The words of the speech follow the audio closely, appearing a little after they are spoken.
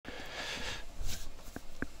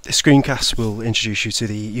This screencast will introduce you to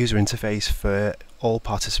the user interface for all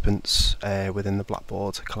participants within the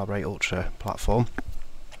Blackboard Collaborate Ultra platform.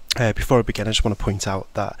 Before I begin, I just want to point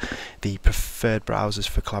out that the preferred browsers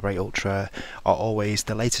for Collaborate Ultra are always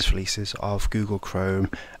the latest releases of Google Chrome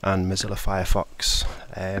and Mozilla Firefox.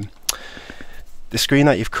 The screen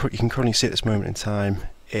that you can currently see at this moment in time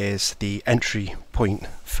is the entry point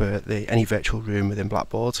for any virtual room within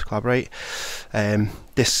Blackboard Collaborate.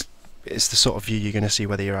 This is the sort of view you're going to see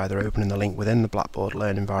whether you're either opening the link within the Blackboard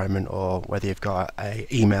Learn environment or whether you've got an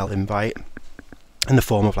email invite in the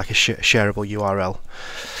form of like a shareable URL.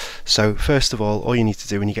 So first of all you need to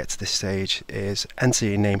do when you get to this stage is enter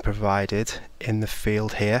your name provided in the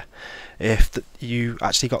field here. If you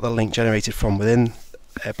actually got the link generated from within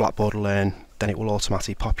Blackboard Learn, then it will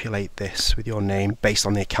automatically populate this with your name based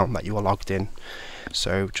on the account that you are logged in.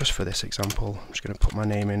 So just for this example, I'm just going to put my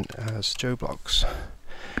name in as Joe Blocks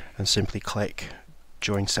and simply click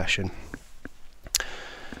join session.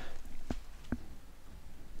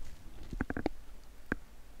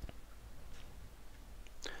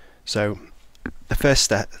 So the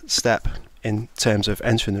first step in terms of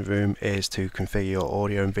entering the room is to configure your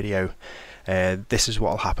audio and video. This is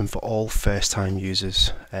what will happen for all first time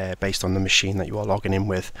users based on the machine that you are logging in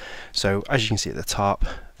with. So as you can see at the top,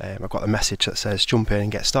 I've got a message that says jump in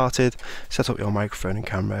and get started, set up your microphone and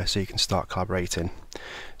camera so you can start collaborating.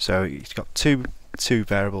 So you've got two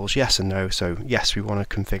variables, yes and no. So yes, we want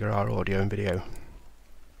to configure our audio and video.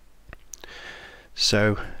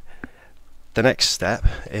 So the next step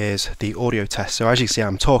is the audio test. So as you see,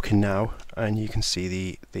 I'm talking now and you can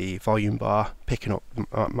see the volume bar picking up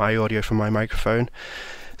my audio from my microphone.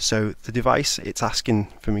 So the device it's asking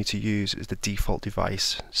for me to use is the default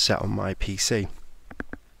device set on my PC.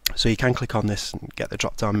 So you can click on this and get the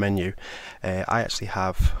drop down menu. I actually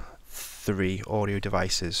have 3 audio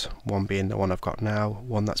devices, one being the one I've got now,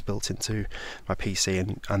 one that's built into my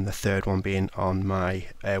PC, and the third one being on my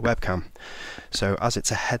webcam. So as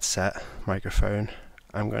it's a headset microphone,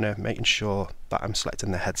 I'm going to making sure that I'm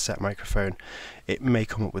selecting the headset microphone. It may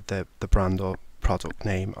come up with the brand or product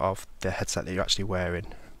name of the headset that you're actually wearing,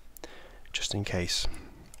 just in case.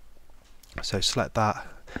 So select that,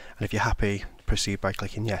 and if you're happy, proceed by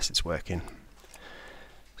clicking yes, it's working.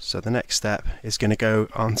 So the next step is going to go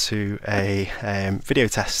onto a video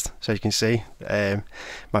test. So you can see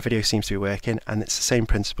my video seems to be working, and it's the same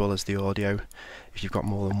principle as the audio. If you've got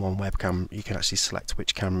more than one webcam, you can actually select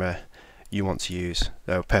which camera you want to use.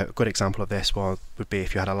 So a good example of this one would be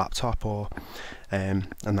if you had a laptop or and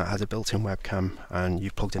that has a built-in webcam and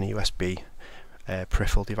you've plugged in a USB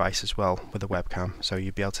peripheral device as well with a webcam, so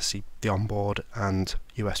you'd be able to see the onboard and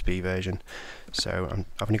USB version. So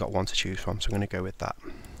I've only got one to choose from, so I'm going to go with that.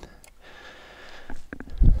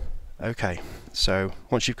 Okay, so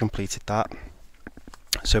once you've completed that,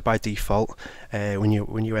 so by default when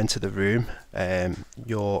you enter the room,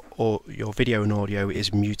 your video and audio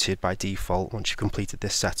is muted by default once you've completed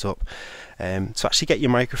this setup. To actually get your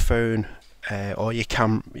microphone or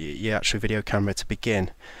your actual video camera to begin,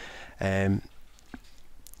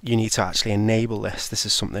 you need to actually enable this. This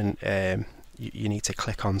is something you need to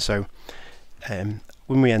click on. So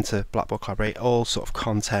when we enter Blackboard Collaborate, all sort of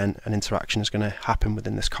content and interaction is going to happen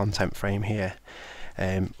within this content frame here.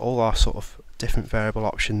 All our sort of different variable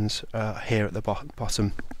options are here at the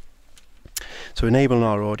bottom. So enabling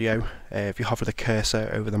our audio, if you hover the cursor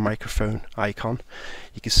over the microphone icon,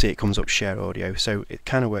 you can see it comes up share audio. So it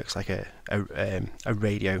kind of works like a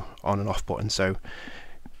radio on and off button. So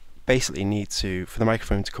basically for the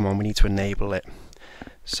microphone to come on, we need to enable it.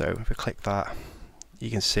 So if I click that,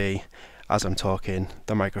 you can see as I'm talking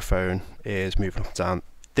the microphone is moving up and down.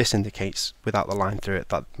 This indicates without the line through it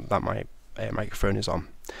that my microphone is on.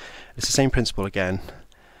 It's the same principle again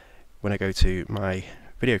when I go to my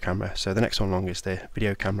video camera. So the next one along is the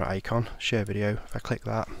video camera icon, share video. If I click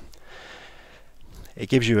that, it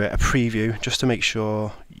gives you a preview just to make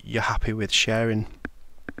sure you're happy with sharing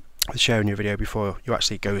your video before you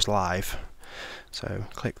actually goes live. So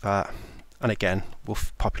click that, and again we'll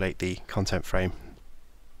populate the content frame,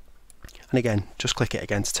 and again just click it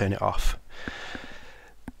again to turn it off.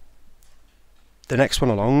 The next one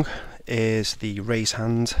along is the raise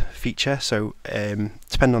hand feature. So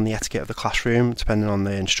depending on the etiquette of the classroom, depending on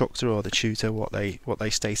the instructor or the tutor, what they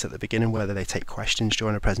state at the beginning, whether they take questions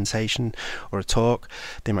during a presentation or a talk,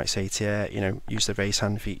 they might say to you, use the raise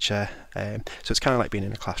hand feature. So it's kind of like being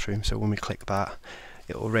in a classroom. So when we click that,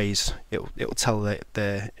 it will tell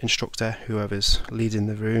the instructor, whoever's leading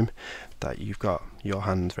the room, that you've got your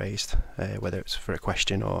hand raised, whether it's for a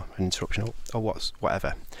question or an interruption or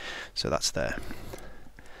whatever. So that's there.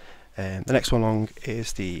 The next one along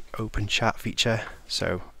is the open chat feature.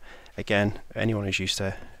 So Again, anyone who's used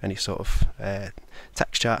to any sort of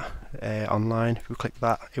text chat online, if we click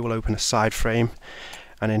that, it will open a side frame,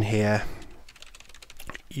 and in here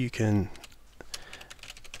you can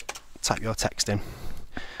type your text in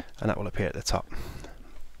and that will appear at the top.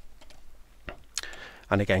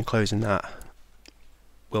 And again, closing that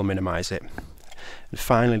will minimize it. And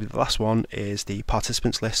finally, the last one is the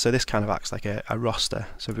participants list. So this kind of acts like a roster.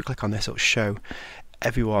 So if we click on this, it'll show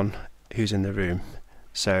everyone who's in the room.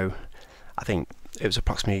 So I think it was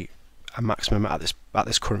approximately a maximum at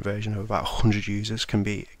this current version of about 100 users can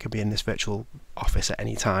be in this virtual office at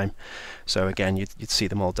any time. So again, you'd see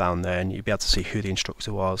them all down there, and you'd be able to see who the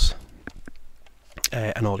instructor was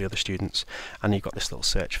and all the other students. And you've got this little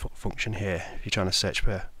search function here if you're trying to search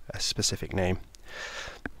for a specific name.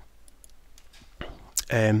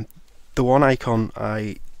 The one icon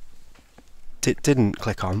I didn't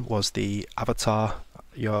click on was the avatar,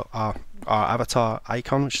 our avatar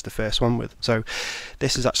icon, which is the first one. So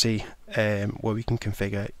this is actually where we can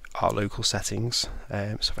configure our local settings.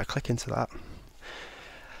 So if I click into that,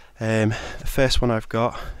 the first one I've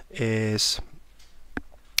got is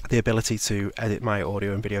the ability to edit my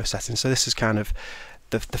audio and video settings. So this is kind of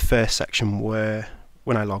the first section where,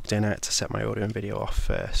 when I logged in, I had to set my audio and video off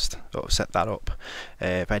first, or set that up.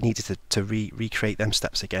 If I needed to recreate them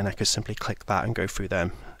steps again, I could simply click that and go through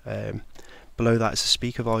them. Below that is the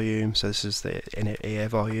speaker volume, so this is the in-ear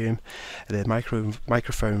volume, the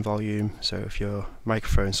microphone volume, so if your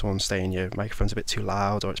microphone, someone's saying your microphone's a bit too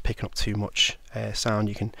loud or it's picking up too much sound,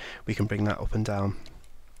 we can bring that up and down.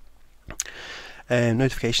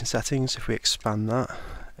 Notification settings, if we expand that,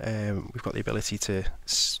 we've got the ability to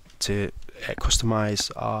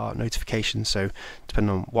customize our notifications, so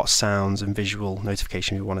depending on what sounds and visual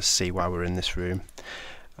notification we want to see while we're in this room.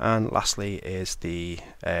 And lastly is the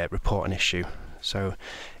report an issue. So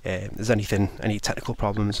if there's any technical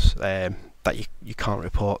problems that you can't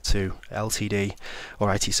report to LTD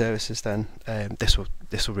or IT services, then this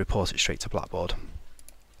will report it straight to Blackboard.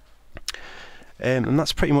 And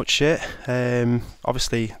that's pretty much it.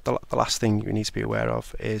 Obviously the last thing you need to be aware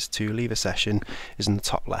of is to leave a session is in the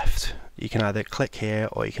top left. You can either click here,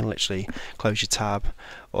 or you can literally close your tab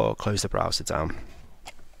or close the browser down.